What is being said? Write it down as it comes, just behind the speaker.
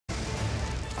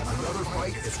Another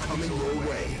fight is coming your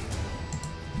way.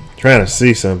 Trying to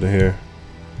see something here.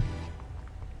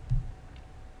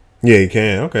 Yeah, you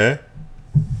can. Okay.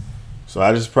 So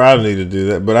I just probably need to do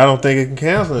that, but I don't think it can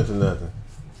cancel into nothing.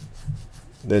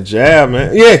 That jab,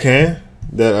 man. Yeah, it can.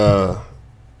 That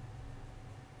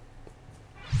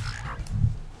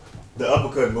the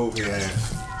uppercut move he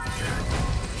has.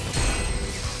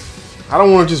 I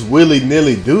don't want to just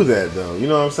willy-nilly do that though. You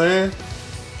know what I'm saying?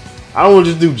 I don't want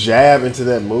to just do jab into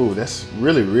that move. That's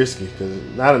really risky because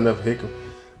not enough hit.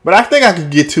 But I think I could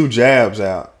get 2 jabs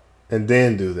out and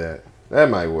then do that. That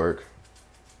might work.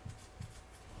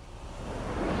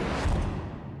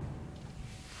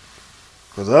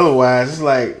 Because otherwise, it's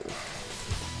like...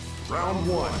 Round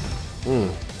 1.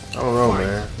 I don't know,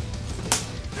 man.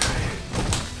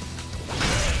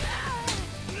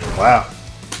 Wow.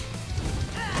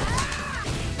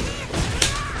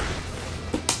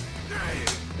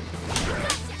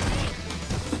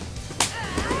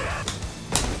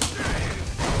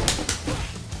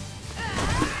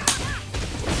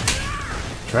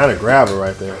 Trying to grab her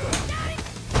right there.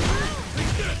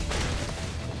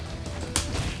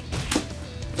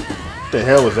 What the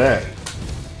hell was that?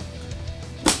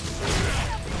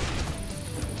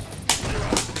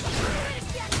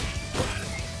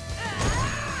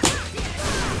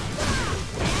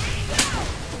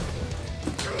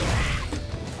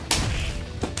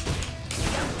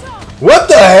 What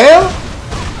the hell?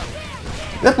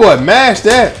 That boy mashed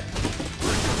that.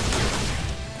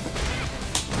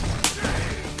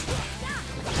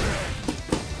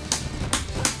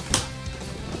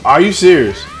 Are you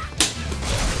serious?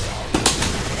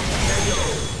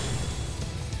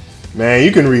 Man,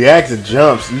 you can react to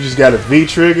jumps. You just got a V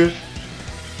trigger.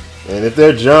 And if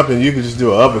they're jumping, you can just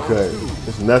do an uppercut.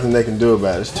 There's nothing they can do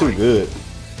about it. It's too good.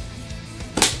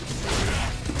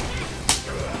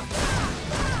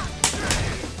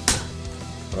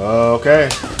 Okay.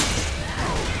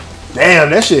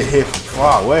 Damn, that shit hit from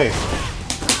far away.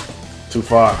 Too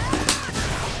far.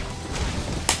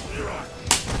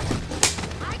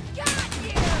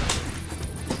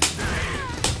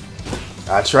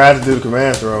 I tried to do the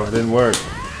command throw. It didn't work.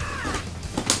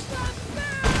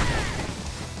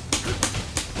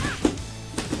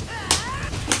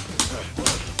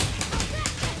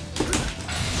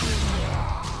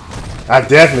 I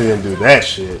definitely didn't do that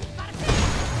shit.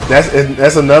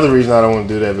 That's another reason I don't want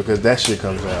to do that, because that shit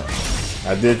comes out.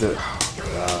 I did the... Oh,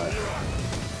 God.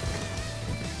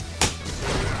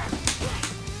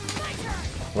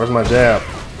 Where's my jab?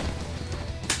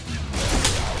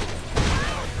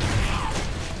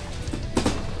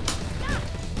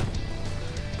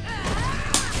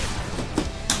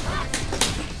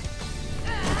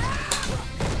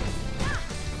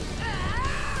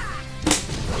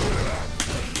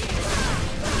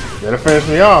 Better finish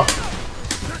me off.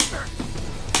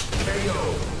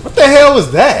 What the hell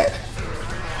was that?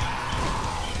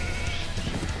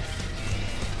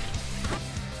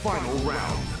 Final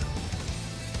round.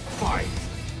 Fight.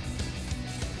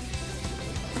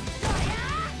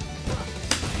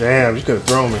 Damn, you could have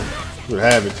thrown me. You would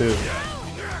have it too. I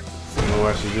don't know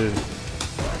why she didn't.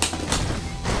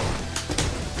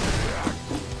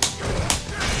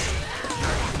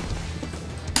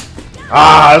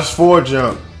 Ah, that's 4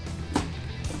 jump.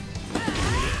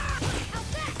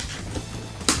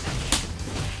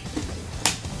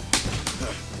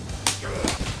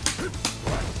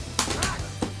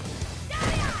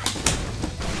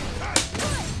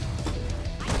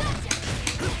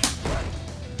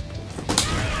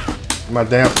 My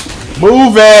damn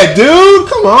move it, dude!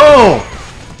 Come on!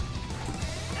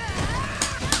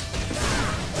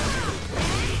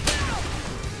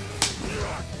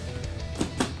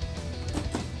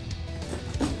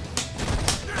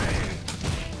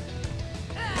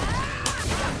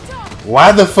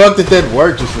 Why the fuck did that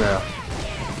work just now?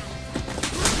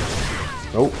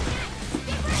 Nope.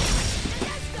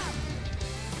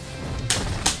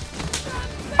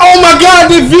 Oh my god,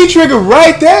 the V trigger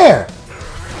right there!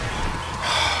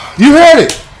 You heard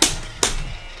it.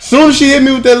 As soon as she hit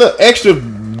me with that little extra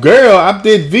girl, I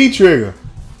did V trigger.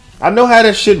 I know how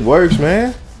that shit works,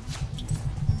 man.